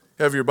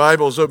Have your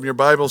Bibles, open your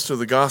Bibles to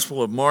the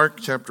Gospel of Mark,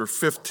 chapter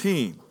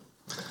 15.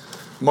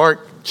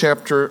 Mark,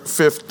 chapter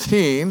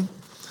 15.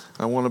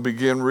 I want to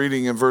begin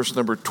reading in verse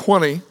number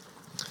 20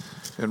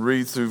 and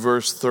read through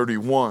verse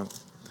 31.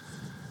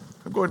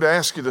 I'm going to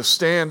ask you to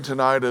stand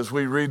tonight as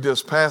we read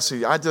this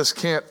passage. I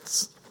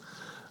can't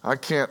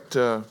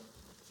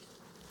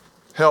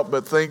help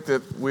but think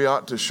that we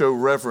ought to show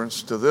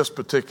reverence to this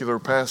particular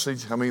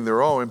passage. I mean,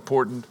 they're all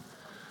important.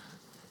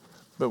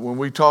 But when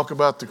we talk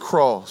about the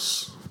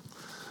cross,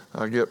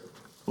 I get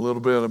a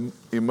little bit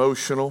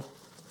emotional,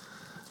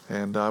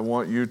 and I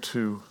want you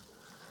to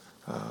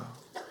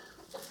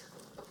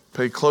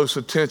pay close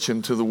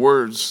attention to the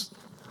words.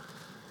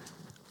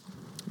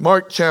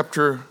 Mark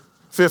chapter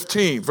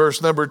 15,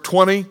 verse number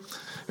 20.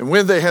 And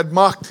when they had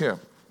mocked him,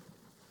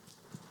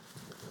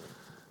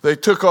 they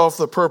took off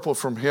the purple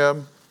from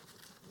him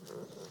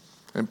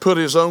and put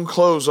his own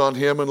clothes on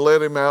him and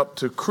led him out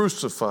to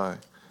crucify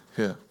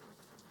him.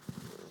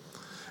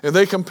 And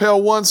they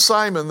compel one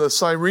Simon the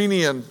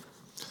Cyrenian,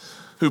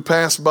 who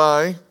passed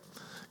by,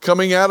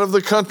 coming out of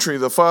the country,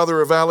 the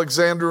father of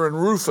Alexander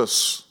and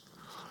Rufus,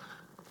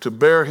 to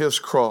bear his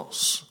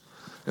cross.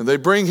 And they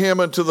bring him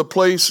into the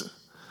place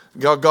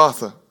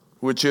Golgotha,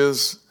 which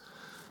is,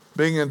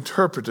 being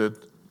interpreted,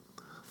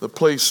 the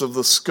place of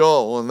the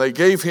skull. And they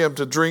gave him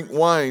to drink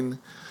wine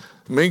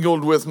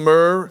mingled with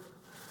myrrh,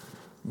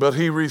 but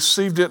he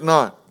received it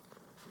not.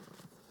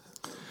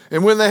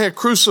 And when they had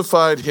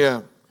crucified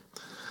him,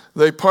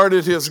 they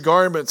parted his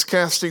garments,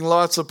 casting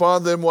lots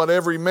upon them what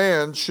every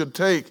man should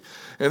take.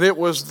 And it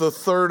was the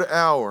third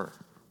hour.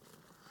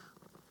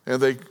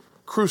 And they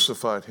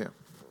crucified him.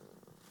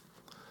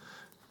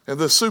 And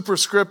the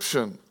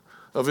superscription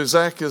of his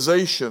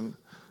accusation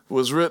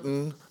was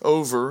written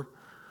over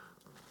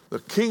the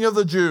King of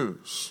the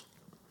Jews.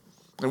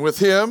 And with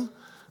him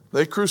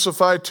they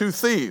crucified two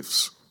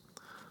thieves,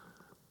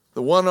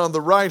 the one on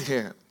the right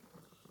hand,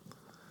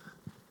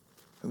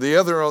 and the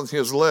other on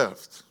his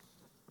left.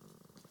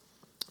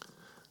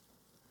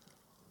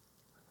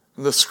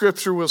 And the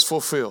scripture was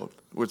fulfilled,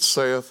 which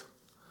saith,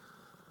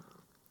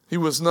 he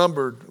was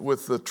numbered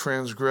with the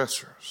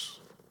transgressors.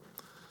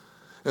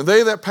 And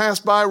they that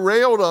passed by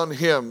railed on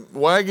him,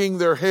 wagging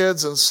their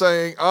heads and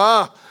saying,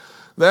 Ah,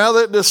 thou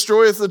that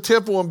destroyest the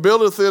temple and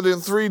buildeth it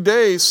in 3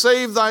 days,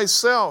 save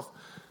thyself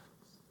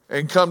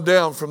and come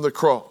down from the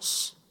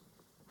cross.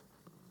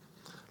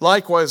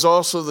 Likewise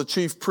also the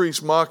chief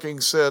priests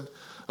mocking said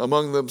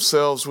among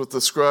themselves with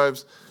the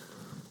scribes,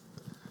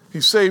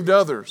 he saved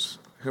others,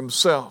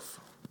 himself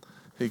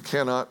he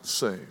cannot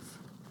save.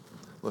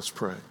 Let's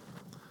pray.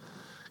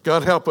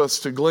 God, help us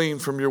to glean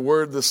from your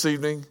word this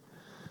evening.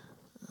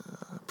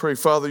 I pray,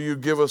 Father, you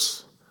give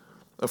us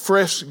a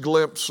fresh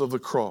glimpse of the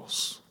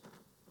cross.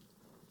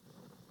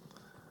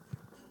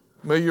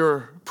 May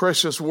your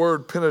precious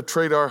word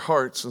penetrate our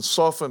hearts and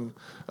soften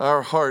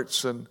our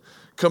hearts and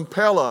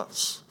compel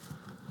us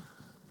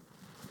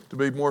to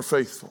be more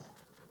faithful.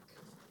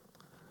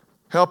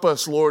 Help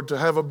us, Lord, to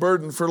have a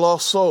burden for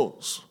lost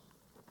souls.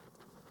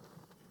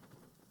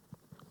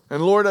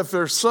 And Lord, if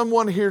there's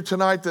someone here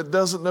tonight that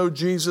doesn't know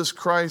Jesus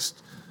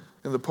Christ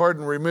and the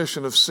pardon and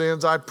remission of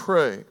sins, I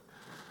pray,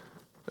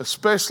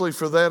 especially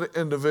for that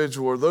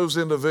individual or those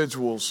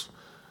individuals,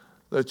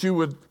 that you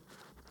would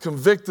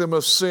convict them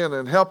of sin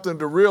and help them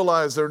to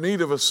realize their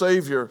need of a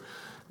Savior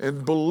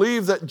and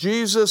believe that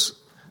Jesus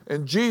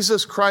and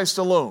Jesus Christ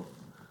alone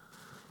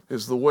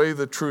is the way,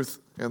 the truth,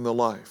 and the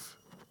life.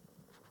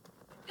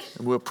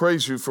 And we'll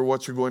praise you for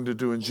what you're going to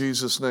do in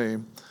Jesus'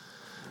 name.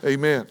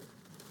 Amen.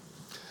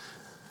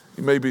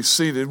 You may be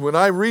seated. When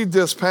I read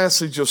this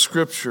passage of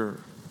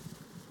Scripture,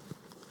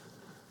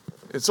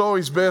 it's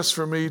always best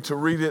for me to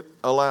read it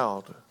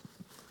aloud.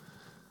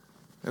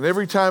 And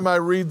every time I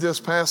read this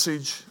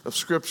passage of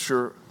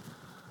Scripture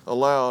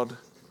aloud,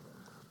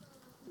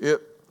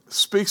 it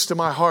speaks to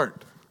my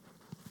heart.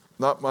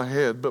 Not my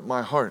head, but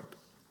my heart.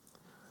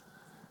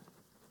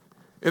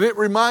 And it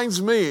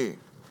reminds me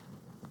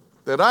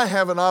that I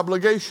have an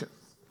obligation,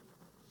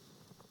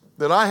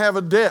 that I have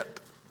a debt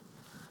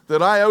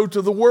that I owe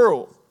to the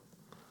world.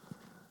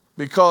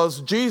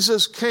 Because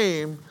Jesus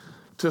came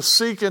to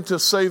seek and to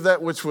save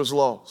that which was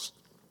lost.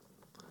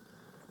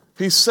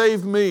 He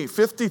saved me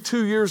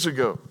 52 years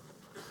ago.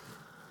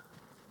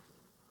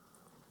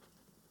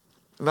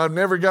 And I've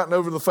never gotten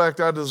over the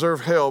fact I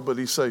deserve hell, but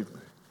he saved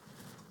me.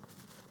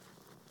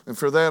 And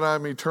for that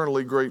I'm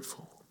eternally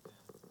grateful.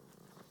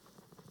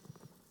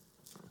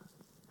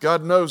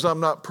 God knows I'm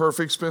not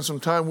perfect. Spend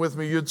some time with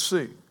me, you'd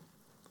see.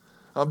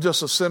 I'm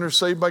just a sinner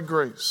saved by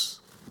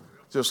grace,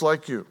 just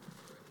like you.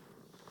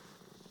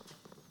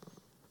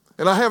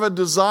 And I have a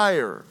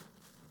desire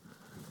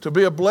to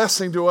be a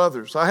blessing to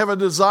others. I have a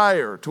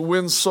desire to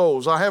win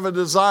souls. I have a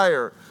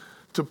desire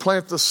to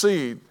plant the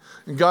seed.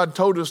 And God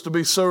told us to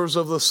be sowers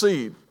of the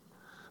seed,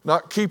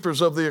 not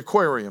keepers of the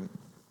aquarium.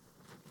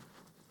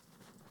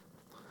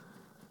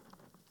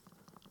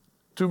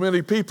 Too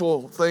many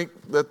people think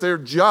that their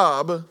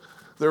job,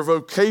 their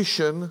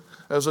vocation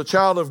as a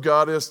child of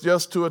God is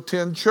just to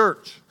attend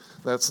church.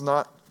 That's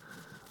not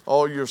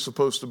all you're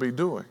supposed to be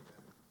doing.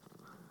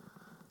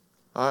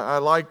 I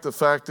like the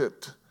fact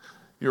that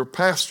your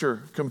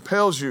pastor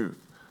compels you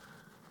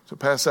to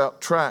pass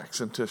out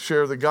tracts and to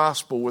share the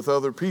gospel with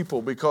other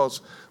people,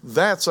 because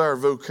that's our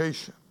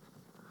vocation.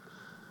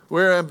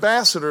 We're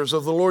ambassadors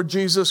of the Lord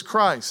Jesus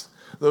Christ,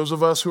 those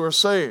of us who are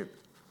saved.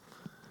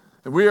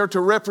 And we are to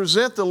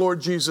represent the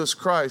Lord Jesus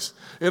Christ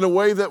in a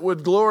way that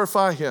would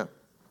glorify Him.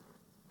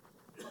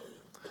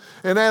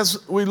 And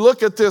as we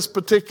look at this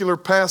particular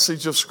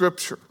passage of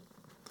Scripture,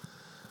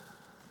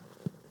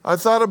 I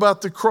thought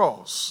about the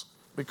cross,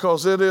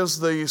 because it is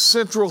the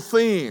central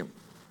theme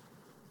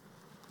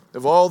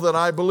of all that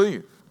I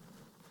believe.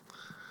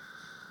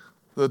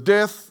 The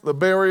death, the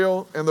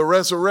burial, and the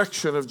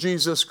resurrection of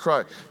Jesus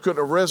Christ.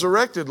 Couldn't have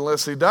resurrected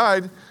unless He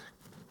died.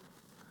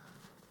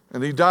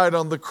 And He died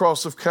on the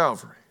cross of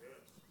Calvary.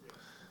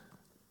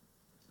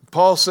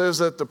 Paul says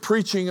that the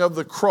preaching of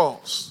the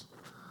cross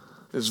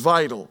is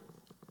vital.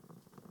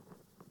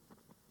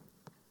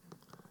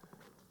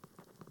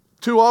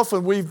 Too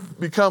often we've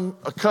become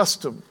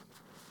accustomed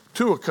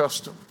to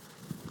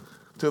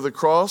the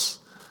cross.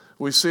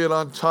 We see it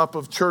on top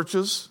of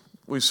churches.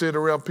 We see it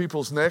around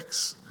people's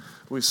necks.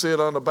 We see it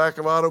on the back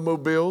of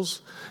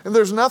automobiles. And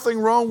there's nothing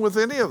wrong with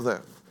any of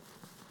that.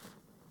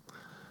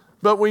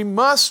 But we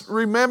must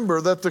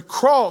remember that the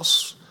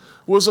cross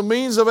was a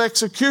means of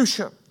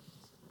execution.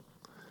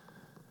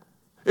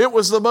 It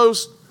was the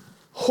most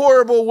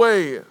horrible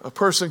way a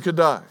person could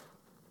die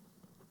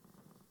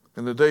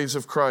in the days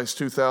of Christ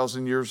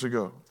 2,000 years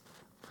ago.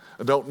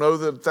 I don't know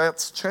that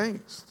that's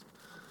changed.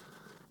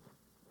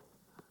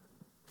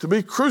 To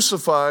be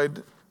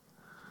crucified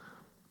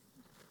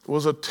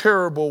was a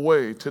terrible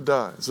way to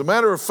die. As a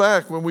matter of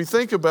fact, when we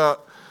think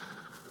about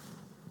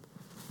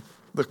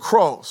the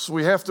cross,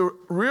 we have to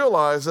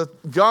realize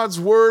that God's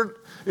Word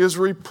is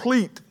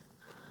replete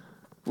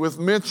with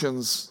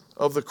mentions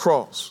of the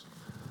cross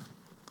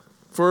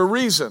for a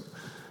reason.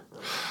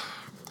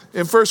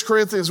 In 1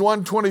 Corinthians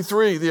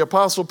 1:23, the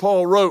Apostle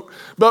Paul wrote,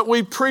 "But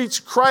we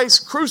preach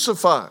Christ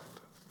crucified,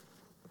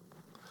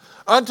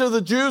 unto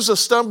the Jews a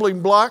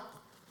stumbling block,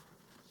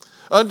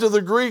 unto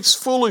the Greeks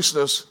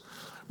foolishness,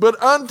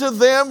 but unto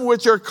them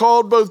which are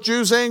called both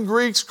Jews and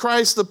Greeks,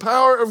 Christ the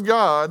power of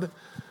God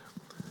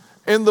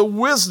and the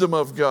wisdom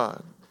of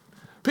God."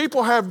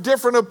 People have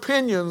different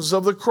opinions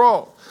of the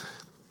cross.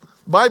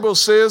 The Bible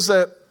says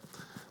that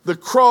the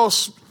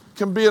cross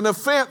can be an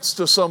offense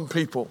to some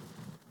people.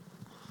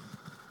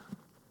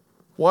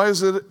 Why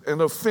is it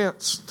an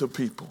offense to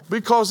people?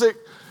 Because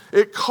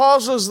it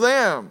causes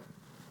them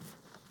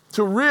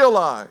to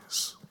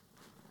realize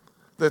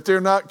that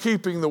they're not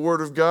keeping the Word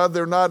of God,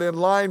 they're not in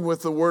line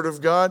with the Word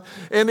of God,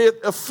 and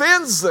it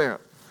offends them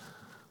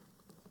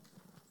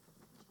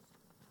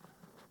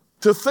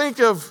to think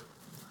of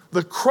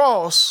the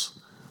cross.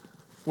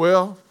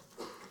 Well,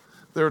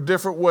 there are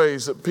different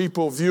ways that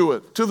people view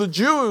it. To the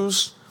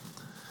Jews,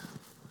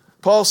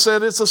 Paul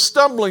said it's a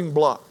stumbling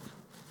block.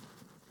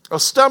 A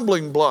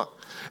stumbling block.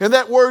 And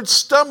that word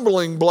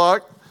stumbling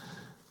block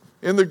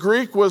in the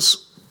Greek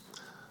was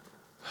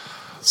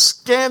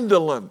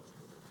scandalon.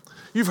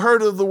 You've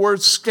heard of the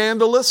word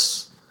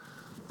scandalous?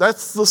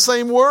 That's the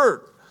same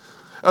word.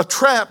 A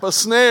trap, a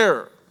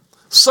snare,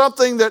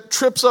 something that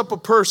trips up a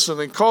person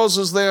and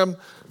causes them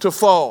to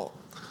fall.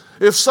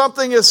 If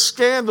something is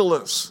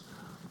scandalous,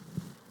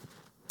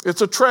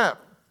 it's a trap.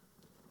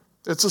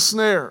 It's a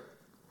snare.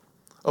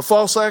 A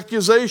false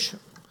accusation.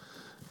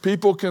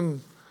 People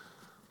can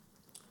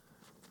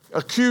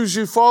accuse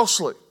you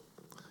falsely.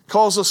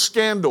 Cause a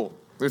scandal,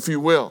 if you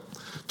will.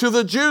 To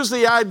the Jews,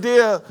 the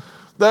idea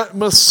that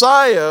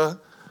Messiah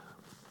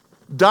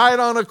died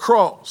on a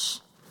cross,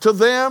 to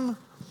them,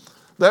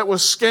 that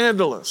was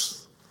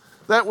scandalous.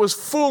 That was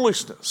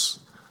foolishness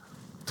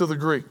to the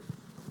Greek.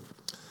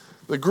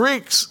 The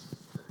Greeks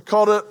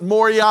called it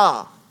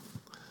moria.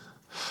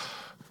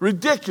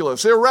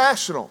 Ridiculous,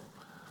 irrational.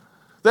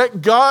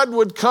 That God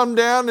would come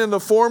down in the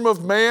form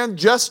of man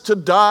just to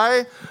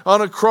die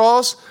on a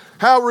cross.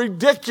 How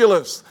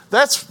ridiculous.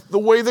 That's the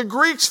way the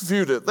Greeks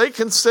viewed it. They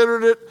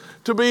considered it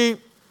to be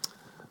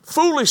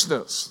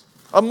foolishness.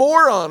 A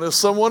moron is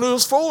someone who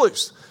is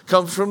foolish.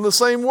 Comes from the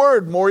same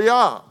word,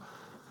 moria.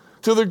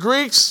 To the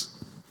Greeks,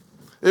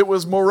 it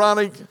was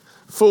moronic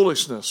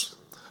foolishness.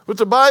 But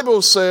the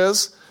Bible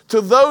says,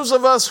 to those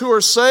of us who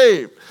are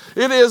saved,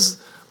 it is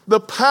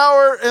the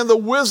power and the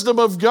wisdom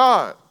of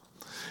God.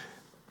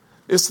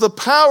 It's the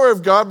power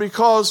of God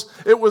because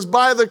it was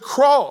by the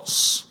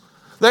cross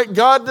that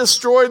God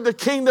destroyed the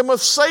kingdom of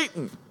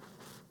Satan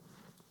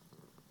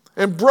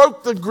and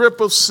broke the grip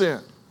of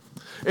sin.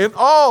 And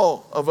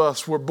all of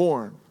us were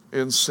born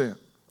in sin.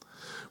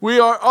 We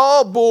are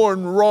all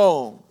born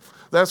wrong.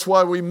 That's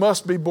why we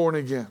must be born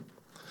again.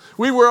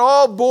 We were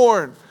all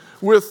born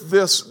with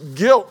this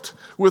guilt,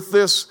 with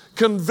this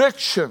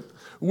conviction.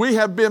 We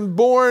have been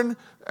born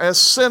as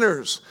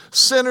sinners.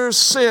 Sinners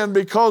sin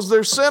because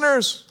they're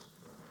sinners.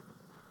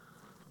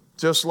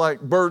 Just like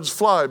birds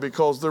fly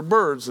because they're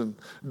birds, and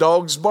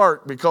dogs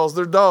bark because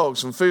they're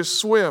dogs, and fish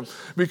swim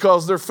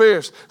because they're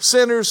fish.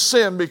 Sinners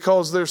sin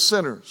because they're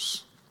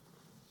sinners.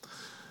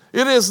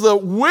 It is the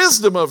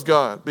wisdom of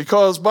God,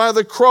 because by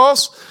the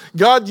cross,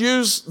 God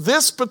used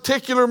this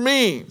particular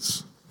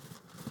means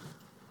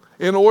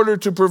in order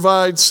to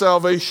provide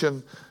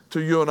salvation to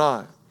you and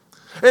I.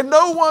 And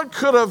no one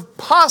could have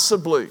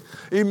possibly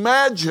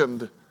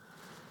imagined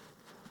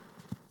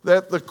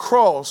that the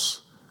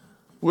cross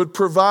would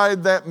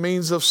provide that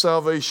means of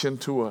salvation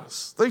to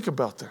us. Think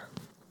about that.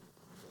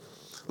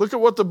 Look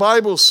at what the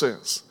Bible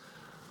says.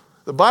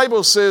 The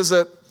Bible says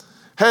that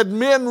had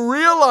men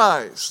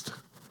realized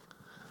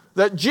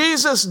that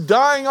Jesus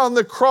dying on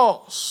the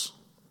cross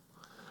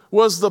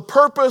was the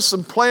purpose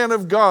and plan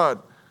of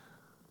God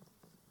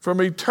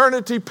from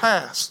eternity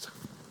past,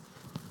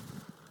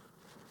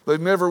 they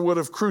never would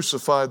have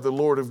crucified the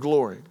Lord of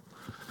glory.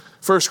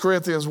 1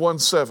 Corinthians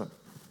 1:7.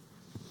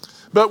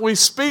 But we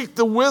speak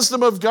the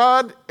wisdom of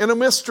God in a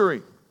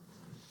mystery,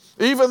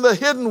 even the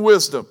hidden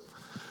wisdom,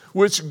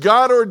 which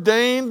God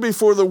ordained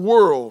before the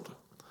world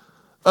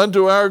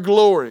unto our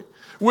glory,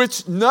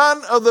 which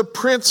none of the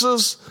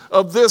princes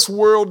of this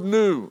world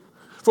knew.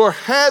 For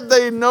had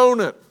they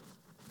known it,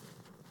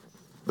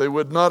 they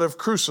would not have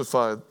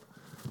crucified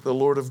the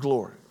Lord of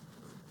glory.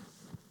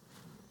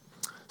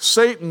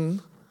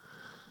 Satan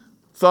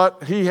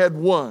thought he had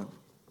won.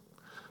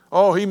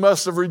 Oh, he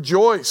must have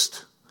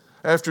rejoiced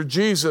after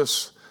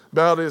Jesus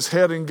bowed his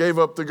head and gave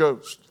up the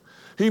ghost.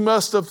 He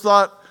must have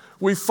thought,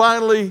 we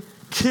finally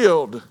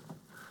killed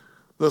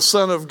the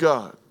Son of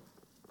God,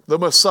 the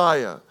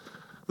Messiah,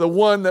 the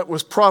one that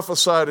was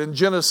prophesied in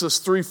Genesis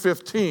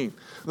 3:15.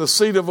 The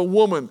seed of a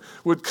woman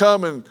would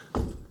come and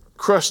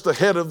crush the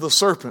head of the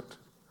serpent.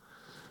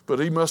 But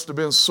he must have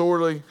been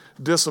sorely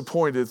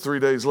disappointed 3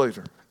 days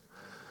later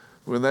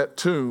when that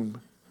tomb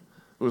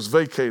was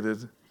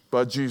vacated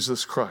by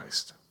Jesus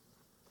Christ.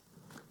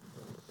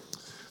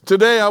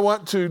 Today I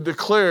want to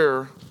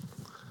declare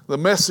the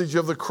message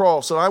of the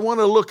cross, and I want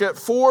to look at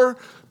 4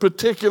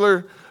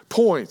 particular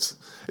points.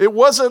 It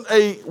wasn't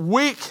a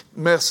weak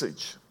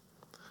message.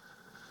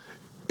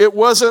 It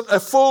wasn't a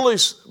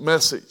foolish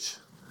message,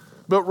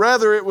 but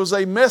rather it was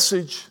a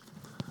message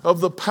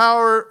of the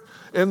power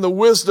and the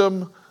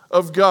wisdom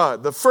of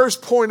God. The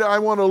first point I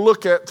want to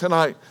look at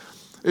tonight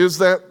is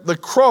that the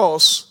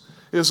cross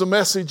is a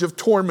message of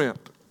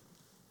torment.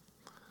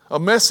 A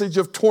message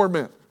of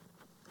torment.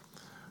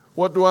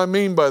 What do I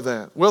mean by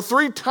that? Well,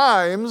 3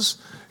 times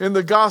in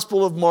the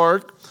Gospel of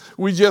Mark,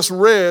 we just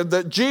read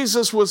that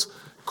Jesus was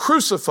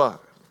crucified.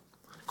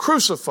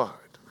 Crucified.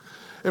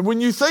 And when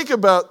you think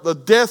about the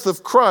death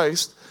of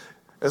Christ,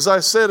 as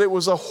I said, it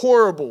was a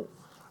horrible,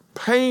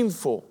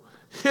 painful,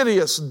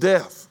 hideous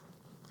death,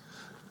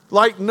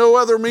 like no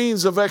other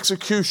means of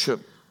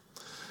execution.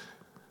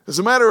 As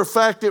a matter of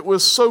fact, it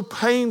was so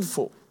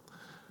painful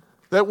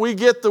that we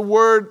get the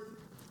word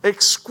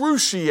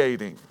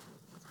excruciating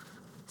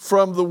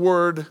from the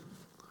word,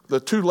 the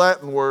 2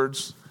 Latin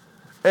words,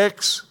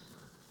 ex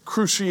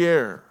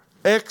cruciare.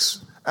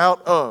 Ex,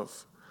 out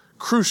of.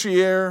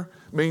 Cruciare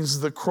means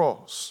the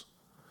cross.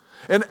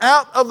 And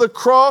out of the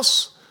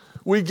cross,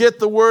 we get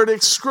the word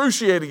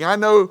excruciating. I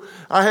know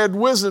I had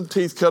wisdom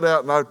teeth cut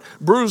out and I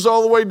bruised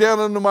all the way down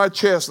into my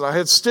chest and I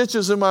had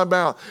stitches in my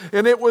mouth.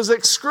 And it was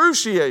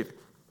excruciating.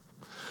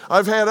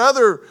 I've had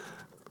other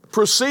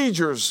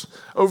procedures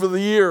over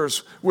the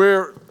years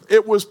where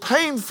it was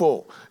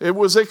painful. It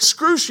was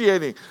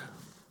excruciating.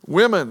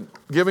 Women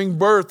giving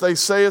birth, they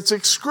say it's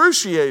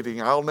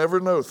excruciating. I'll never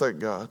know, thank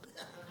God.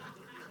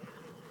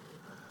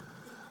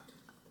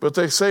 But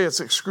they say it's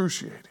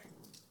excruciating.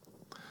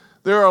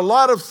 There are a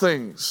lot of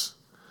things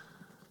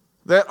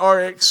that are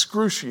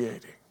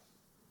excruciating.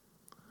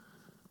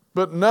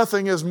 But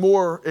nothing is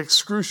more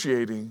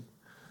excruciating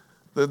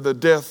than the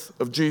death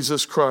of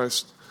Jesus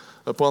Christ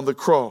upon the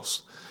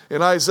cross.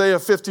 In Isaiah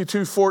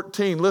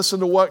 52:14, listen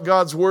to what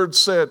God's word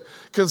said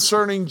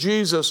concerning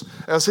Jesus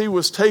as he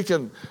was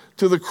taken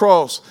to the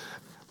cross.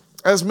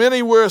 As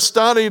many were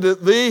astonished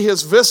at thee,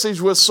 his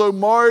visage was so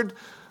marred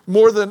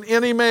more than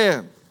any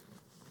man,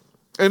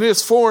 and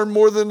his form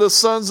more than the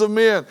sons of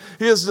men.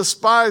 He is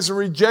despised and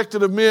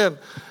rejected of men,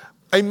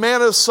 a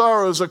man of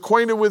sorrows,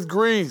 acquainted with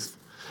grief.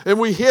 And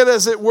we hid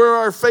as it were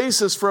our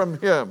faces from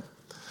him.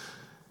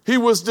 He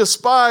was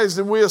despised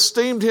and we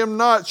esteemed him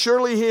not.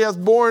 Surely he hath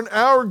borne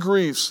our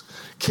griefs,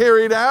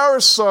 carried our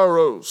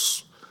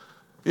sorrows.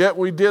 Yet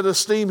we did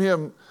esteem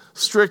him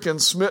stricken,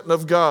 smitten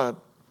of God,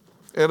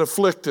 and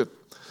afflicted.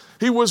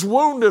 He was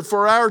wounded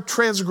for our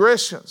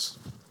transgressions.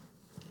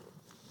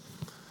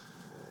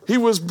 He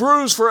was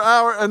bruised for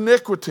our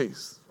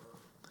iniquities.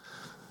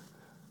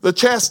 The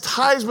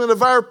chastisement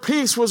of our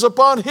peace was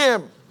upon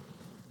him,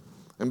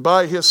 and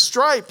by his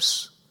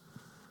stripes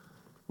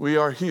we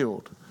are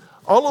healed.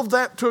 All of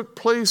that took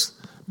place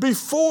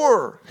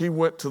before he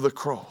went to the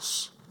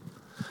cross.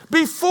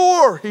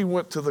 Before he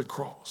went to the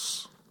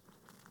cross.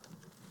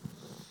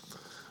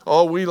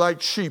 All we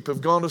like sheep have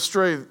gone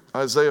astray,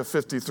 Isaiah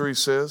 53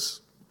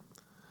 says.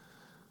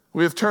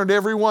 We have turned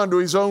every one to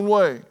his own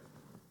way.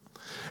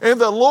 And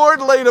the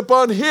Lord laid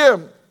upon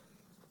him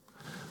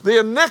the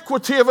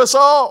iniquity of us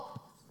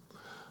all.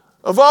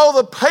 Of all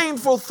the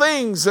painful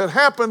things that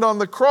happened on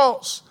the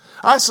cross,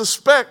 I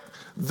suspect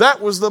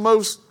that was the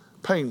most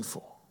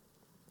painful.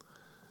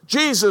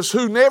 Jesus,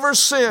 who never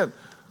sinned,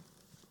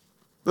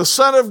 the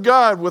Son of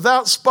God,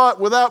 without spot,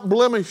 without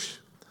blemish,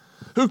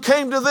 who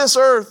came to this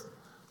earth.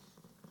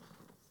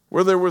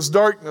 Where there was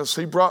darkness,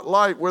 he brought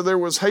light. Where there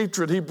was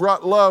hatred, he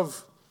brought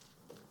love.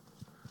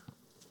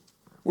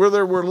 Where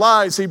there were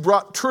lies, he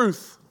brought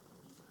truth.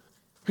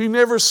 He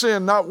never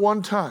sinned, not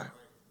one time.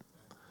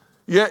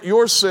 Yet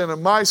your sin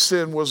and my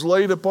sin was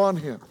laid upon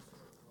him.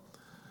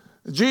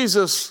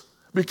 Jesus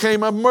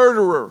became a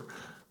murderer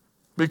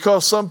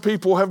because some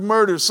people have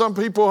murdered, some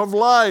people have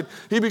lied.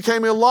 He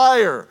became a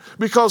liar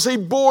because he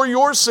bore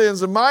your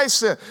sins and my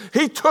sin.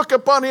 He took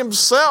upon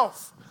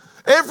himself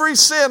every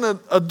sin,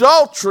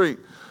 adultery,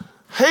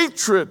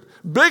 hatred,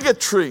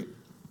 bigotry,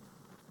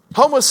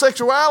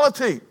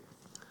 homosexuality,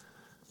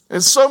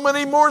 and so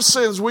many more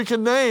sins we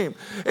can name.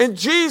 And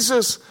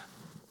Jesus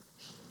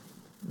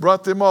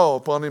brought them all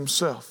upon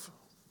himself.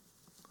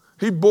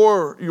 He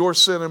bore your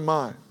sin and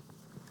mine.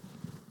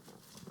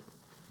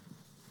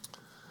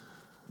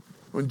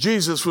 When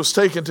Jesus was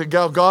taken to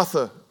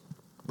Golgotha,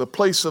 the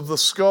place of the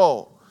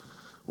skull,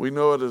 we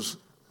know it as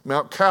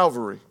Mount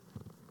Calvary,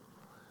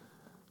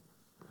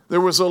 there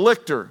was a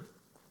lictor,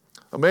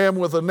 a man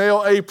with a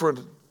nail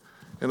apron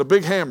and a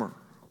big hammer.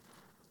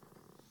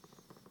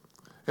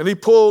 And he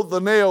pulled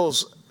the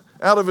nails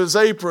out of his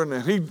apron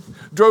and he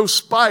drove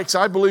spikes,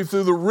 I believe,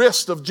 through the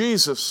wrist of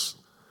Jesus.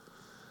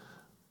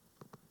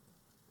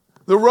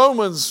 The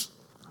Romans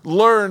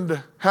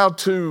learned how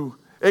to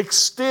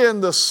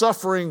extend the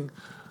suffering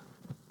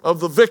of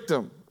the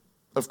victim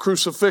of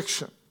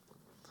crucifixion.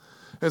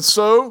 And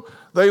so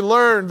they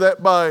learned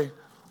that by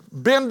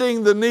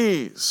bending the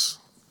knees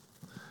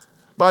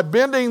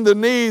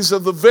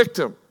of the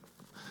victim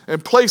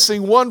and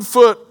placing one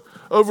foot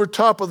over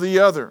top of the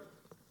other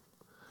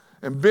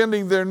and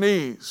bending their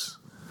knees,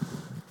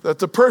 that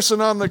the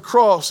person on the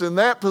cross in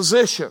that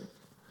position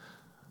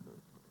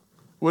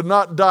would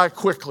not die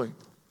quickly.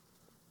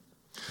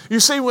 You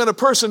see, when a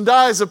person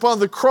dies upon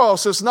the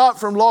cross, it's not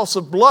from loss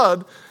of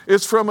blood,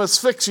 it's from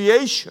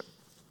asphyxiation.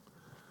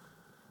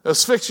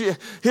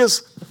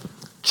 His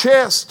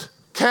chest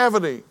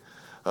cavity,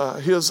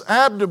 his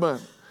abdomen,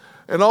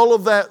 and all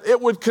of that, it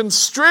would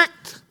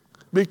constrict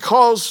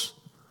because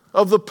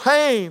of the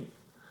pain,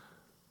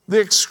 the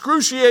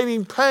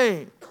excruciating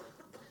pain.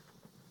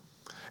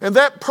 And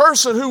that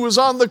person who was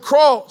on the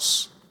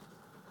cross,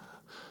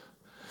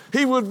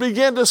 he would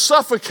begin to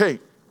suffocate.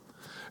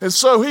 And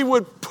so he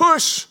would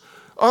push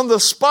on the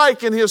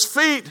spike in his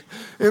feet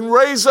and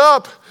raise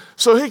up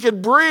so he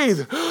could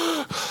breathe.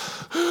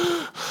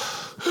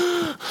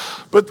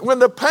 But when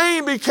the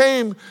pain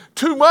became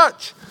too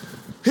much,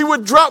 he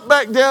would drop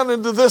back down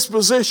into this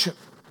position.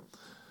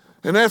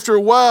 And after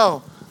a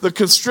while, the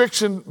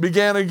constriction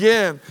began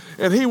again.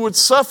 And he would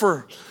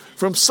suffer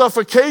from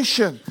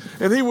suffocation.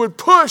 And he would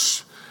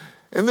push.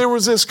 And there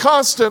was this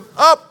constant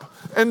up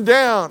and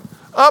down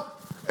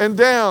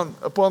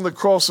upon the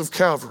cross of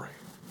Calvary.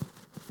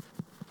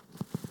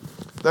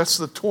 That's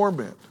the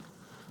torment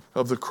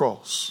of the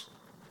cross.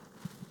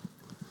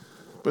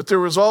 But there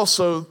was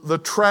also the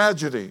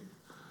tragedy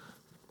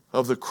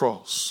of the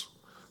cross.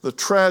 The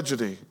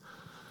tragedy.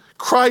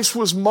 Christ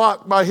was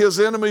mocked by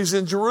his enemies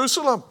in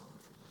Jerusalem.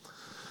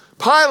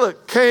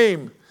 Pilate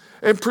came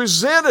and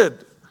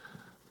presented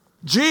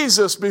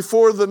Jesus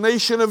before the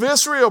nation of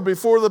Israel,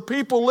 before the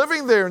people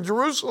living there in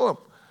Jerusalem.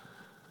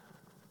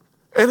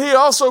 And he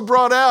also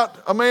brought out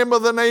a man by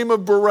the name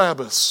of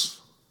Barabbas.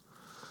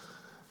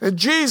 And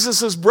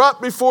Jesus is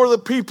brought before the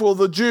people,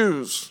 the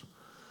Jews.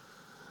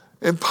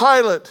 And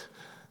Pilate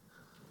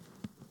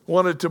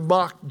wanted to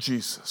mock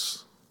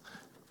Jesus.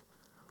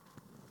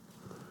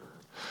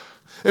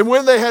 And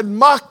when they had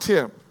mocked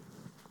him,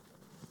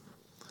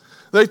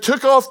 they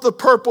took off the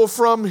purple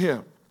from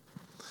him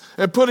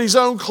and put his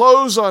own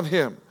clothes on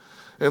him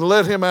and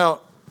led him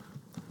out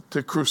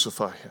to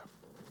crucify him.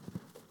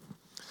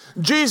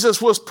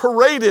 Jesus was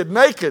paraded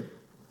naked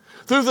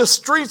through the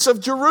streets of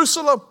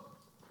Jerusalem,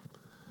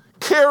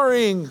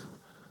 carrying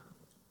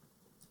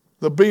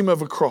the beam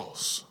of a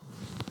cross.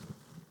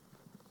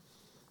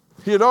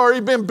 He had already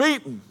been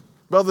beaten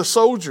by the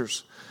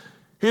soldiers.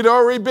 He had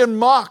already been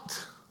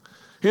mocked.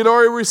 He had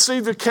already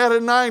received a cat o'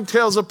 nine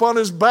tails upon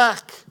his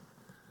back.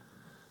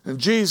 And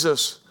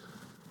Jesus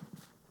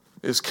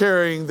is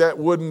carrying that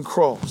wooden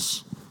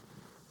cross.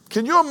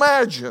 Can you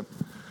imagine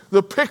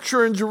the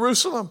picture in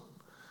Jerusalem?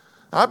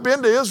 I've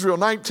been to Israel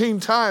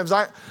 19 times.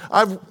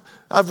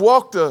 I've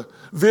walked the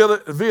Via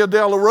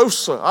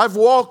Dolorosa. I've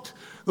walked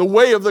the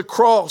way of the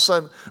cross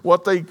and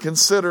what they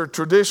consider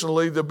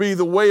traditionally to be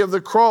the way of the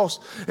cross.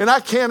 And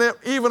I can't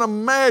even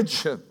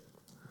imagine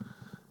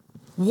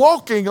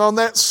walking on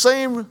that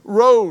same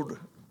road,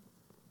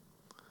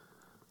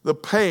 the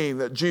pain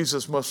that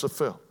Jesus must have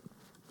felt.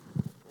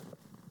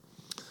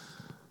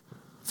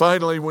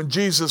 Finally, when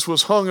Jesus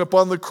was hung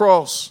upon the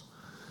cross,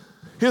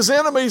 his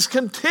enemies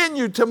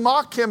continued to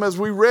mock him, as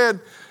we read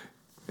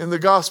in the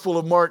Gospel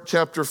of Mark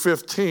chapter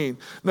 15.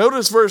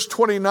 Notice verse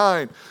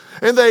 29.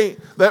 And they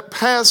that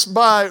passed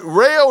by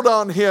railed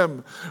on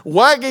him,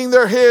 wagging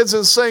their heads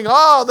and saying,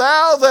 Ah,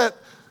 thou that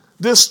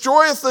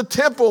destroyeth the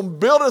temple,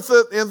 buildeth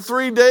it in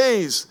 3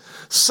 days,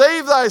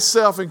 save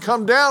thyself and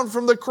come down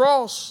from the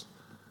cross.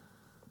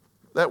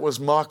 That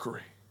was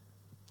mockery.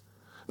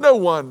 No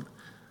one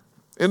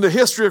in the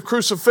history of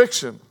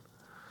crucifixion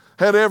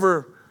had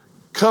ever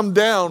come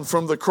down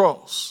from the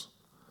cross.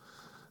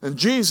 And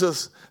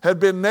Jesus had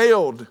been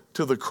nailed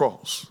to the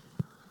cross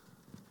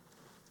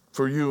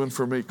for you and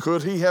for me.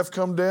 Could he have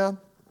come down?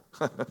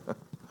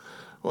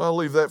 Well, I'll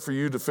leave that for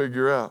you to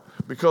figure out.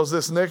 Because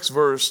this next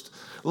verse,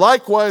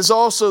 likewise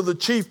also the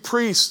chief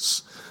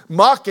priests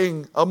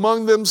mocking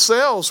among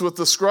themselves with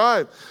the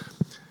scribe.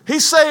 He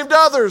saved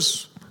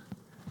others.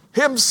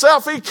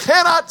 Himself he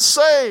cannot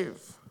save.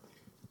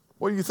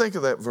 What do you think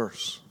of that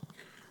verse?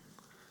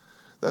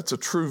 That's a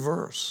true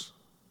verse.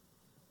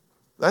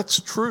 That's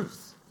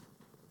truth.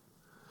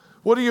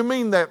 What do you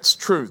mean that's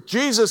truth?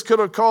 Jesus could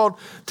have called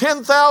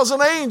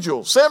 10,000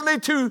 angels,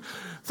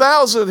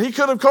 72,000. He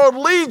could have called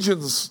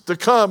legions to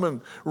come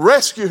and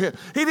rescue him.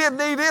 He didn't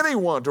need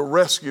anyone to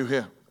rescue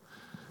him.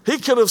 He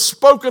could have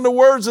spoken the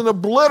words and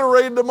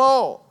obliterated them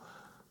all.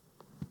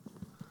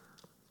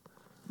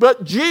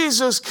 But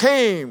Jesus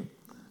came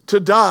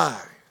to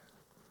die.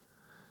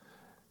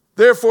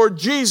 Therefore,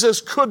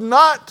 Jesus could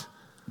not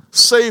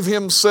save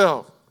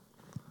himself.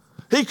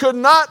 He could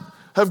not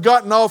have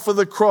gotten off of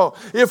the cross.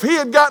 If he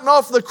had gotten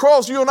off the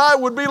cross, you and I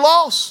would be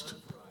lost.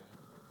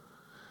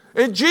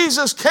 And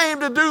Jesus came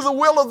to do the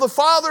will of the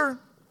Father.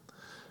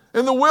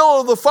 And the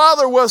will of the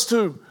Father was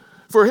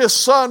for his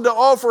Son to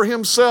offer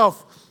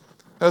himself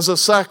as a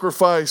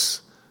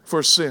sacrifice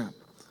for sin.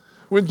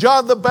 When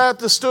John the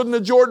Baptist stood in the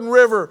Jordan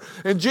River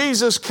and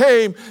Jesus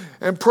came,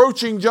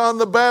 approaching John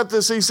the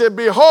Baptist, he said,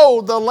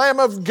 Behold, the Lamb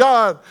of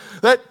God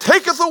that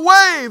taketh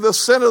away the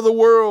sin of the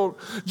world.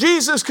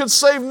 Jesus could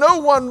save no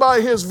one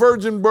by his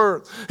virgin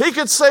birth. He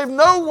could save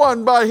no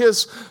one by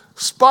his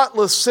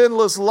spotless,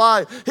 sinless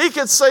life. He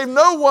could save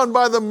no one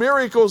by the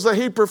miracles that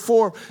he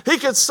performed. He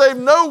could save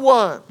no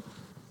one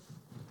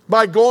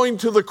by going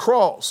to the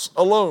cross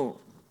alone.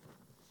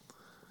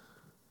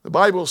 The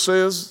Bible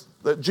says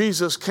that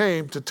Jesus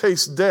came to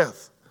taste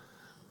death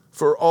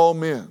for all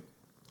men.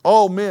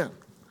 All men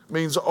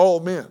means all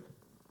men.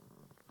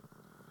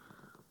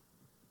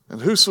 And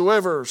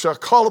whosoever shall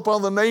call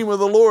upon the name of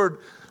the Lord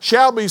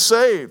shall be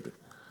saved.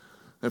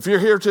 If you're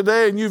here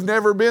today and you've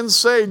never been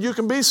saved, you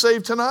can be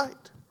saved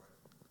tonight.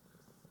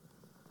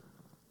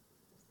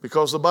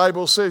 Because the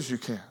Bible says you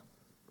can.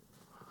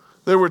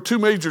 There were 2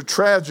 major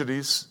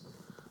tragedies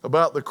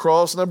about the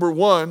cross. Number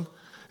one,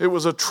 it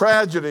was a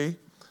tragedy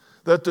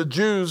that the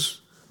Jews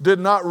did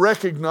not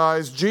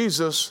recognize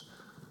Jesus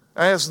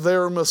as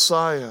their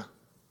Messiah.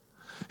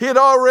 He had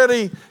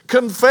already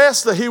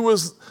confessed that he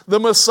was the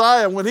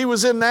Messiah when he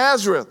was in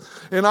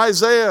Nazareth in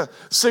Isaiah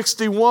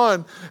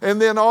 61. And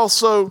then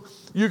also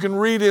you can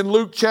read in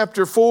Luke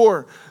chapter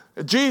 4.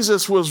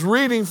 Jesus was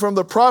reading from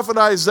the prophet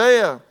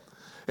Isaiah.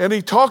 And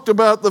he talked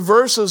about the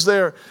verses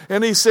there.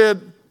 And he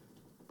said,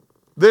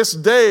 this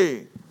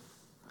day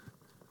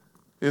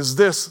is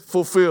this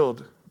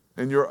fulfilled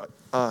in your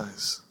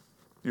eyes,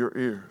 your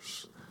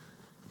ears.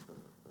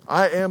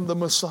 I am the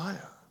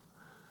Messiah.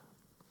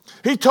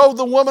 He told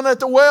the woman at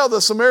the well, the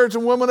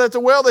Samaritan woman at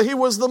the well, that he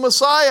was the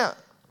Messiah.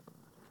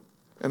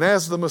 And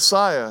as the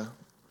Messiah,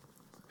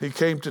 he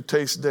came to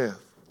taste death.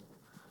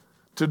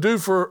 To do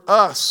for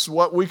us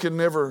what we can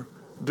never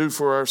do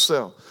for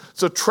ourselves.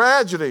 It's a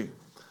tragedy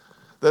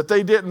that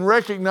they didn't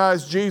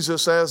recognize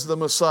Jesus as the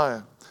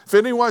Messiah. If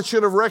anyone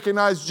should have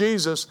recognized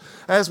Jesus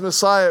as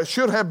Messiah, it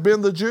should have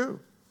been the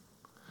Jew.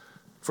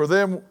 For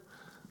them,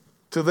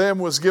 to them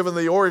was given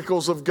the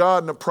oracles of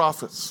God and the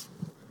prophets.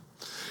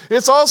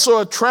 It's also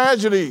a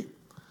tragedy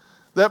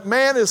that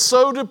man is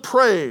so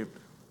depraved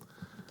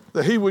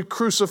that he would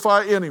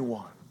crucify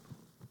anyone.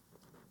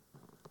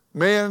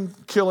 Man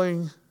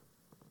killing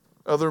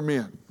other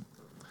men.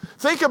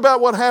 Think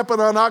about what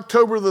happened on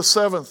October the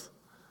 7th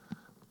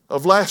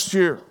of last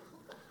year,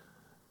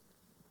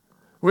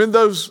 when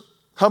those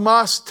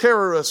Hamas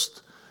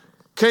terrorists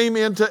came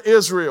into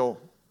Israel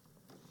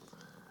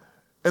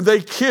and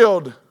they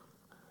killed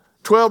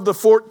 1,200 to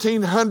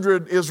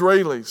 1,400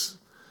 Israelis.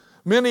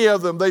 Many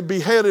of them, they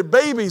beheaded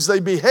babies.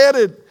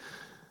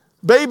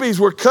 Babies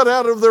were cut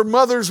out of their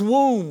mother's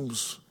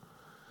wombs.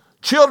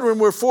 Children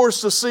were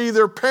forced to see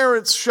their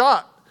parents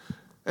shot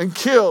and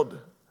killed.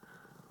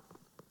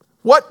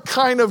 What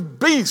kind of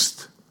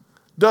beast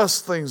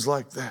does things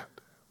like that?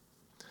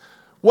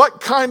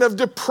 What kind of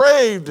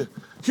depraved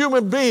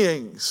human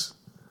beings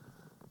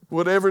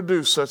would ever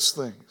do such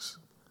things?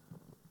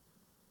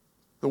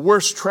 The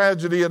worst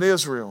tragedy in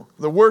Israel,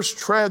 the worst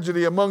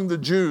tragedy among the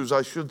Jews,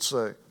 I should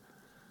say,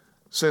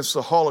 since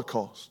the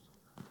Holocaust,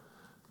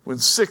 when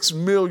 6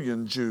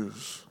 million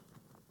Jews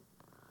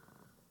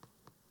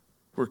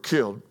were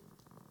killed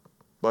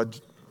by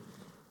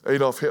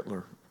Adolf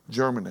Hitler,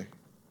 Germany,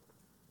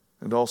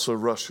 and also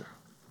Russia.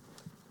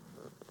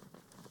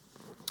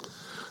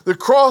 The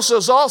cross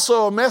is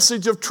also a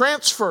message of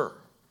transfer.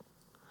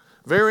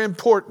 Very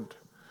important.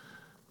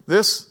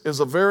 This is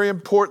a very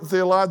important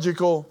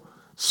theological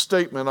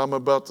statement I'm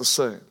about to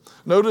say.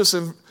 Notice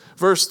in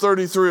verse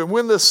 33, and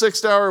when the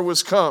 6th hour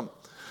was come,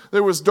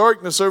 there was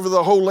darkness over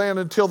the whole land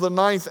until the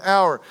 9th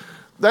hour.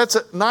 That's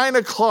at 9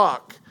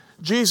 o'clock.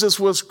 Jesus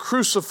was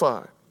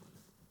crucified.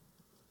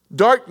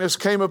 Darkness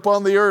came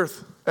upon the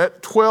earth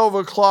at 12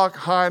 o'clock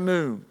high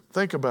noon.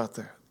 Think about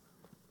that.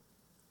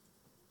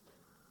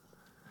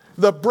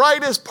 The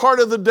brightest part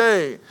of the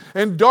day,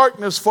 and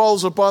darkness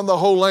falls upon the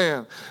whole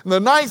land. In the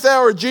 9th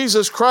hour,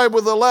 Jesus cried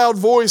with a loud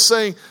voice,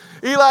 saying,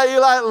 Eli,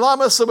 Eli,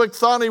 lama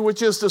sabachthani,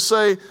 which is to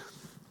say,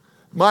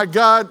 my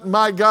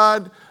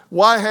God,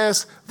 why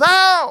hast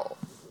thou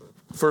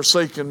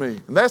forsaken me?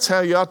 And that's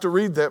how you ought to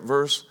read that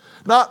verse.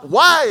 Not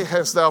why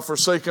hast thou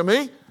forsaken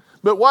me,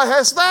 but why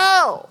hast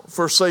thou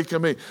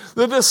forsaken me?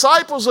 The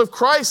disciples of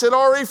Christ had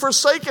already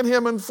forsaken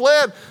him and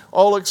fled,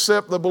 all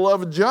except the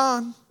beloved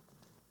John.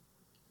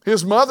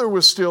 His mother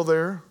was still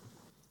there.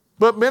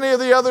 But many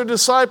of the other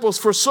disciples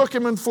forsook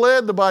him and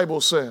fled, the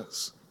Bible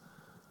says.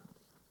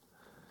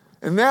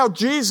 And now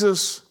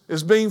Jesus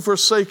is being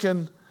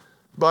forsaken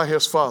by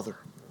his Father.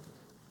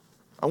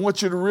 I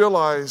want you to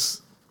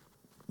realize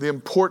the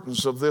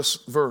importance of this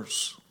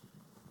verse.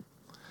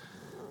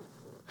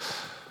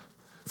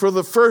 For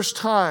the first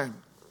time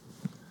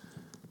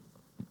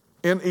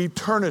in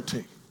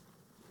eternity,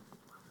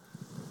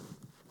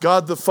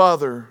 God the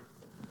Father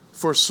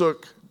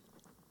forsook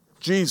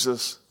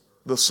Jesus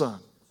the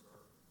Son.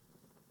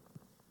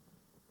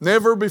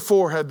 Never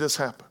before had this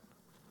happened.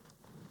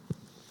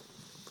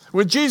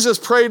 When Jesus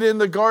prayed in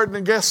the Garden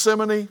of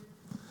Gethsemane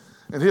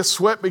and his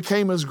sweat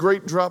became as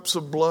great drops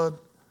of blood,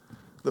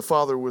 the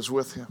Father was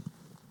with him.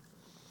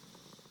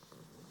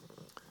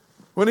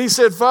 When he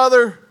said,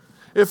 Father,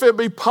 if it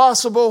be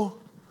possible,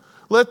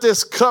 let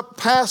this cup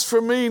pass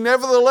from me.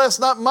 Nevertheless,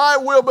 not my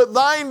will, but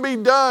thine be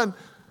done.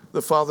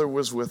 The Father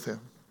was with him.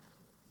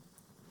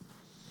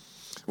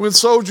 When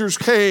soldiers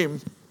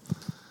came,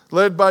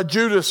 led by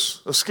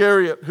Judas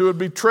Iscariot, who had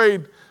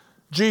betrayed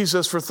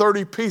Jesus for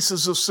 30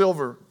 pieces of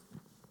silver.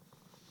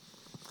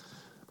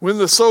 When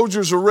the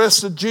soldiers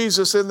arrested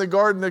Jesus in the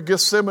Garden of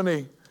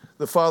Gethsemane,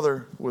 the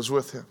Father was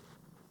with him.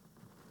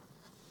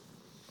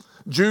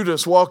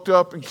 Judas walked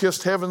up and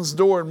kissed heaven's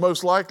door and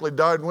most likely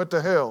died and went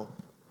to hell.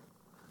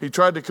 He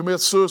tried to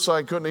commit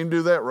suicide, couldn't even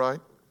do that right.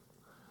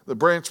 The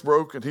branch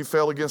broke and he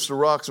fell against the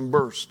rocks and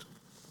burst.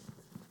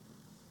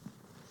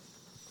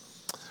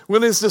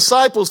 When his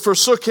disciples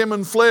forsook him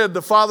and fled,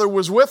 the Father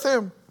was with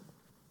him.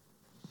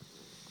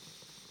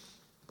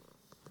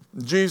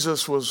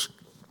 Jesus was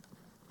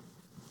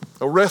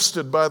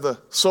arrested by the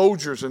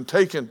soldiers and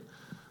taken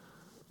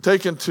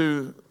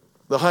to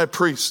the high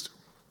priest.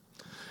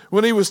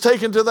 When he was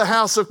taken to the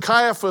house of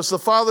Caiaphas, the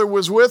Father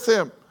was with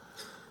him.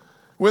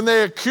 When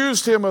they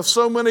accused him of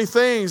so many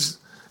things,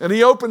 and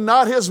he opened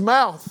not his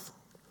mouth,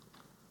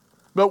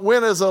 but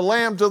went as a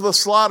lamb to the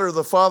slaughter,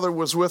 the Father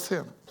was with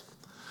him.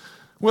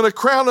 When a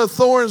crown of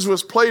thorns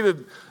was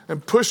plaited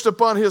and pushed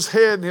upon his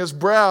head and his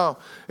brow,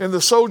 and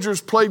the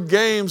soldiers played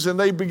games and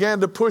they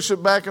began to push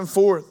it back and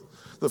forth,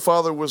 the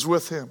Father was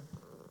with him.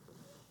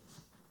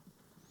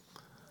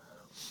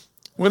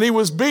 When he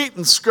was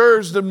beaten,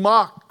 scourged, and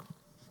mocked,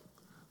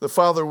 the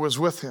Father was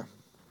with him.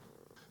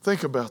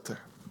 Think about that.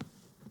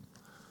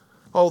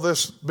 Oh,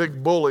 this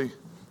big bully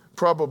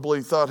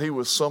probably thought he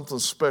was something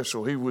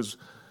special. He was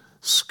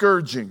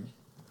scourging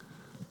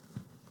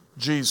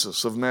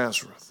Jesus of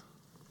Nazareth.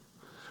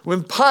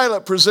 When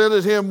Pilate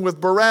presented him with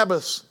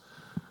Barabbas,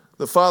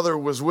 the Father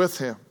was with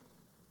him.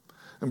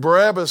 And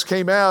Barabbas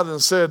came out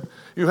and said,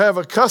 you have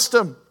a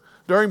custom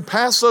during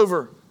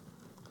Passover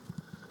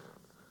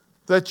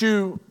that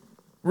you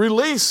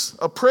release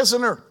a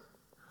prisoner.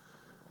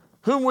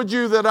 Whom would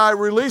you that I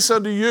release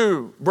unto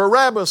you?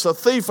 Barabbas, a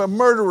thief, a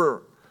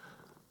murderer,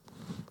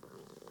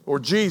 or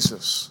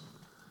Jesus?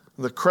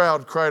 And the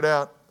crowd cried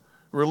out,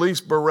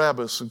 release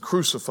Barabbas and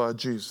crucify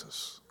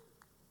Jesus.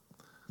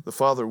 The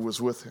Father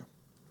was with him.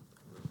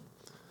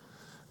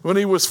 When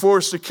he was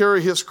forced to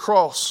carry his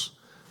cross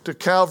to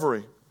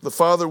Calvary, the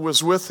Father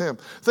was with him.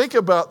 Think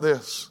about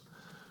this.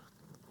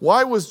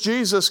 Why was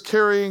Jesus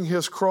carrying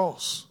his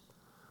cross?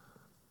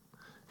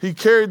 He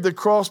carried the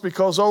cross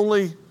because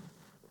only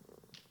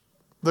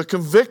the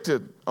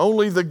convicted,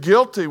 only the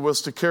guilty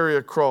was to carry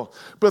a cross.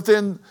 But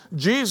then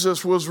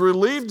Jesus was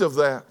relieved of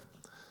that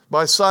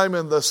by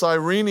Simon the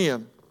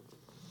Cyrenian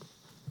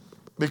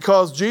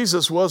because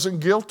Jesus wasn't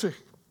guilty.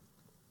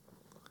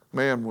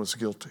 Man was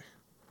guilty.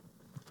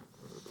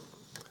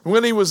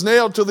 When he was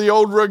nailed to the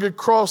old rugged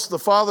cross, the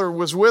Father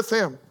was with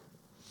him.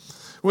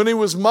 When he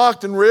was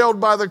mocked and railed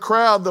by the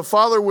crowd, the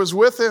Father was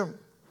with him.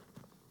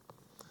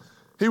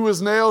 He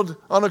was nailed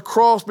on a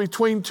cross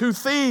between two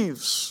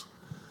thieves.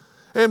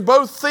 And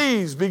both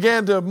thieves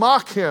began to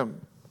mock him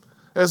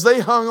as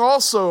they hung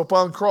also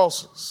upon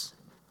crosses.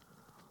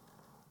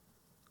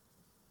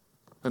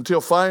 Until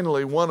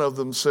finally one of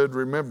them said,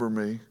 remember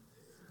me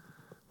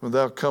when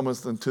thou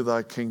comest into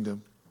thy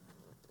kingdom.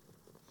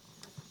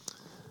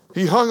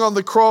 He hung on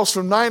the cross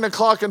from 9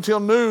 o'clock until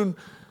noon.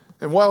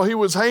 And while he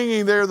was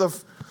hanging there, the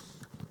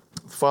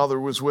Father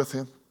was with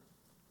him.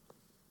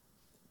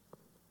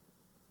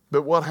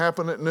 But what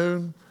happened at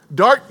noon?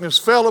 Darkness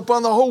fell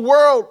upon the whole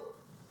world.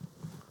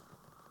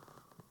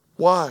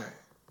 Why?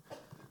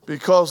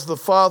 Because the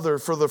Father,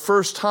 for the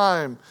first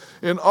time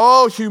in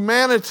all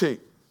humanity,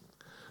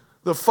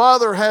 the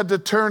Father had to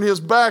turn his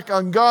back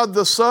on God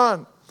the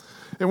Son.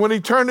 And when he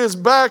turned his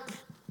back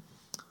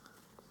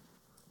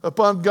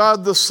upon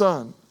God the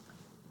Son,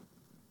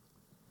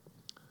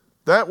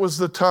 that was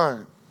the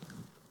time.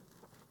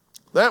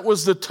 That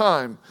was the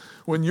time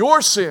when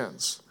your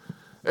sins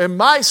and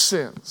my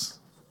sins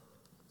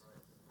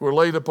were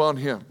laid upon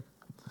him.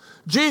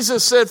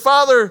 Jesus said,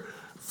 Father,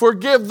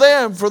 forgive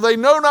them, for they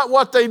know not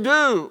what they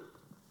do.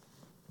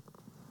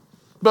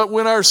 But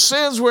when our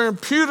sins were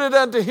imputed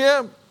unto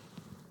him,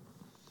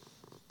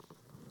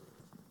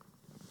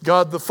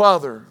 God the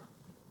Father,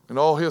 in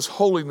all his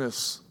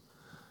holiness,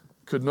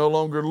 could no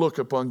longer look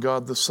upon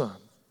God the Son.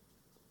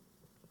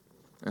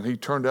 And he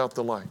turned out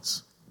the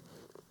lights.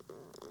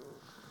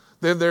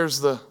 Then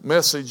there's the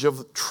message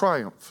of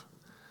triumph.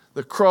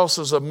 The cross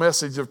is a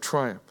message of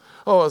triumph.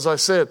 Oh, as I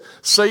said,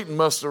 Satan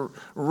must have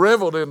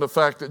reveled in the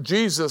fact that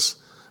Jesus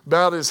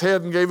bowed his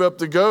head and gave up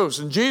the ghost.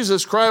 And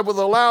Jesus cried with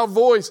a loud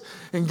voice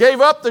and gave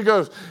up the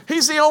ghost.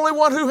 He's the only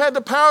one who had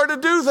the power to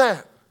do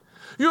that.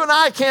 You and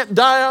I can't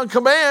die on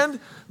command,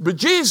 but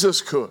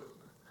Jesus could.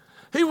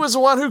 He was the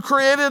one who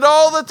created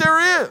all that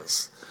there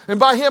is. And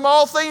by him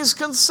all things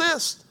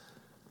consist.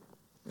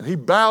 And he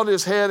bowed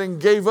his head and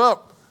gave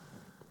up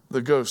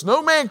the ghost.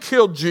 No man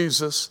killed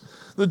Jesus.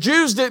 The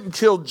Jews didn't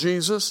kill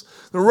Jesus.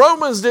 The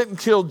Romans didn't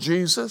kill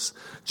Jesus.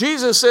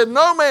 Jesus said,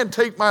 no man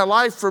take my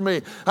life from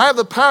me. I have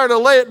the power to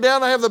lay it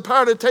down. I have the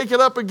power to take it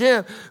up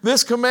again.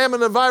 This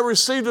commandment have I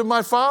received of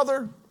my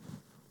Father.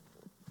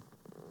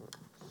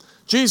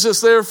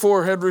 Jesus,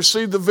 therefore, had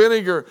received the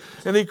vinegar,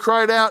 and he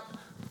cried out,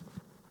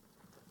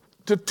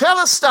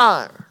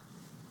 Tetelestai,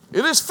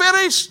 it is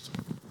finished.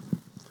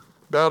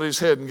 Bowed his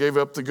head and gave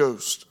up the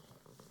ghost.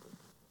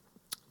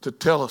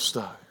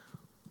 Tetelestai.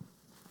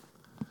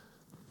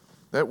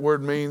 That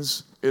word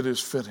means it is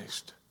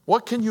finished.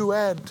 What can you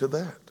add to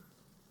that?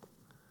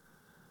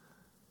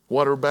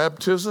 Water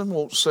baptism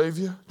won't save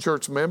you.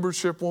 Church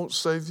membership won't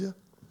save you.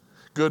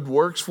 Good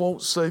works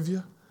won't save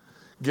you.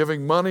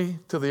 Giving money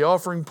to the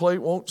offering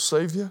plate won't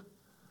save you.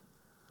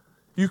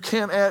 You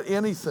can't add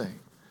anything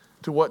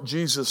to what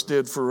Jesus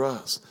did for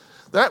us.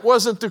 That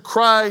wasn't the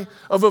cry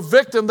of a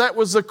victim. That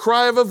was the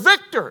cry of a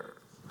victor.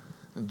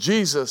 And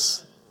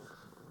Jesus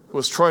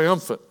was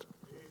triumphant.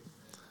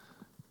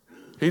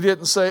 He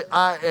didn't say,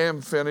 I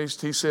am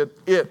finished. He said,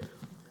 it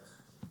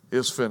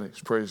is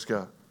finished. Praise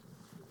God.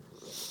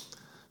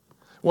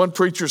 One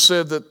preacher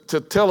said that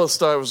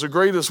Tetelestai was the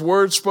greatest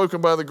word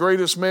spoken by the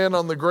greatest man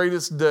on the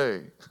greatest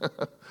day.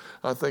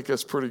 I think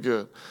that's pretty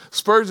good.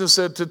 Spurgeon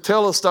said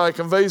Tetelestai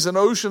conveys an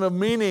ocean of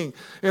meaning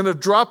in a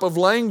drop of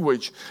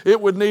language.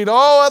 It would need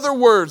all other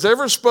words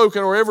ever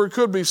spoken or ever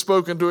could be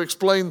spoken to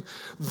explain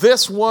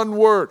this one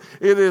word.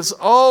 It is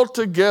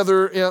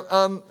altogether,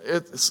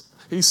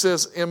 he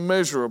says,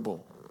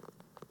 immeasurable.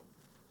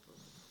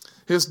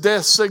 His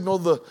death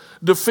signaled the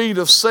defeat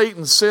of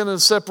Satan, sin,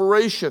 and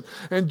separation.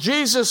 And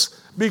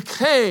Jesus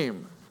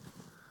became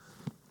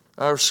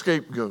our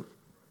scapegoat.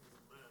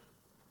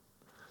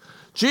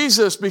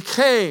 Jesus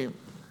became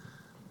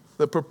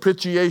the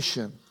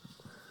propitiation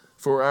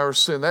for our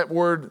sin. That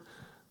word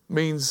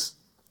means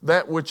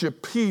that which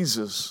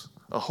appeases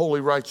a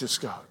holy, righteous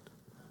God.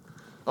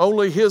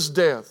 Only his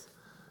death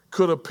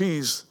could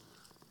appease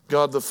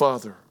God the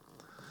Father.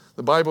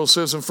 The Bible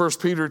says in 1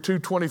 Peter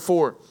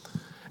 2:24,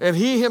 and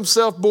he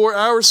himself bore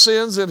our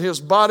sins in his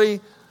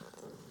body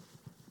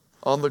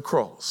on the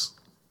cross.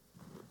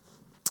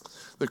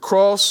 The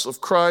cross of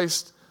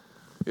Christ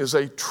is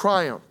a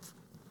triumph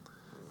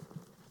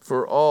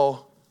for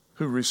all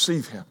who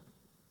receive him.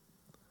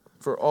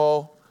 For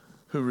all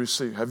who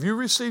receive. Have you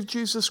received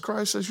Jesus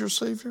Christ as your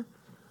Savior?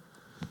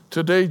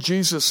 Today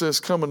Jesus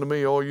says, come unto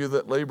me, all you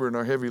that labor and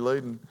are heavy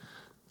laden.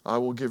 I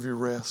will give you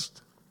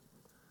rest.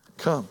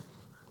 Come.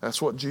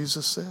 That's what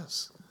Jesus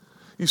says.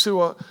 You say,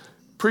 well,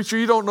 preacher,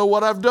 you don't know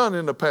what I've done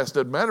in the past.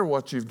 Doesn't matter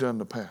what you've done in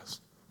the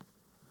past.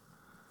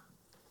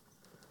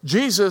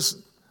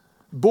 Jesus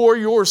bore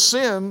your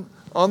sin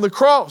on the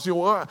cross.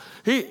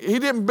 He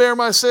didn't bear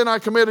my sin I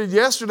committed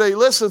yesterday.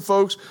 Listen,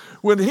 folks,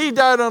 when he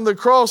died on the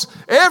cross,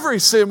 every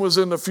sin was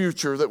in the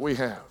future that we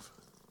have.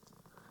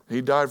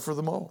 He died for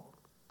them all.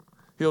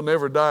 He'll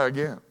never die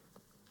again.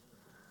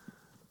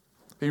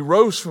 He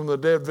rose from the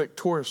dead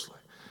victoriously.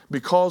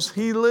 Because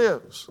he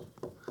lives,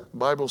 the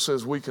Bible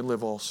says we can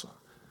live also.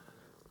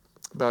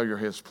 Bow your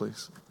heads,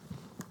 please.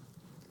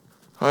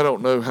 I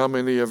don't know how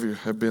many of you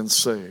have been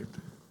saved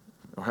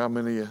or how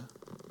many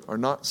are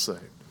not saved.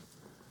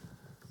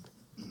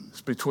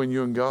 It's between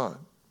you and God.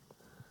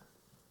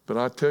 But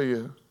I tell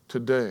you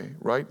today,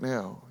 right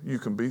now, you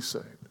can be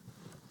saved.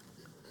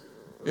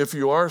 If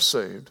you are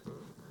saved,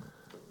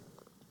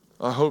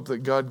 I hope that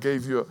God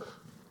gave you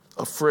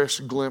a fresh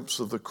glimpse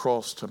of the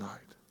cross tonight.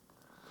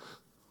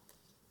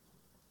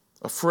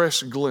 a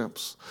fresh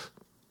glimpse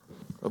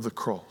of the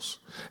cross.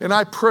 And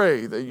I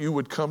pray that you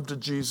would come to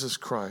Jesus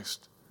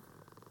Christ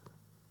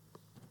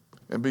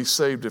and be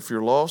saved. If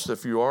you're lost,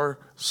 if you are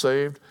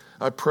saved,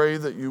 I pray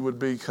that you would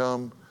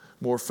become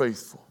more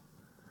faithful.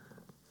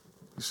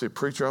 You say,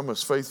 preacher, I'm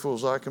as faithful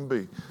as I can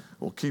be.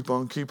 Well, keep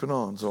on keeping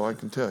on, so I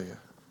can tell you.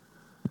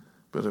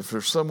 But if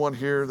there's someone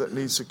here that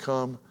needs to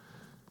come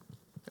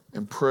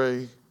and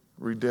pray,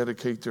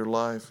 rededicate their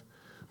life,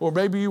 or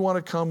maybe you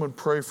want to come and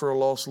pray for a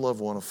lost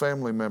loved one, a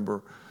family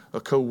member, a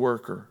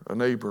co-worker, a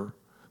neighbor,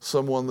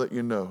 someone that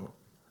you know,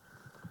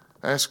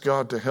 ask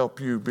God to help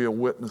you be a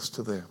witness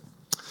to them.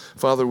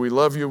 Father, we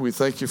love you. We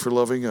thank you for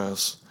loving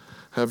us.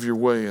 Have your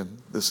way in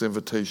this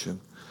invitation.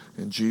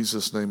 In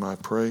Jesus' name I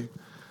pray.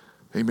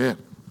 Amen.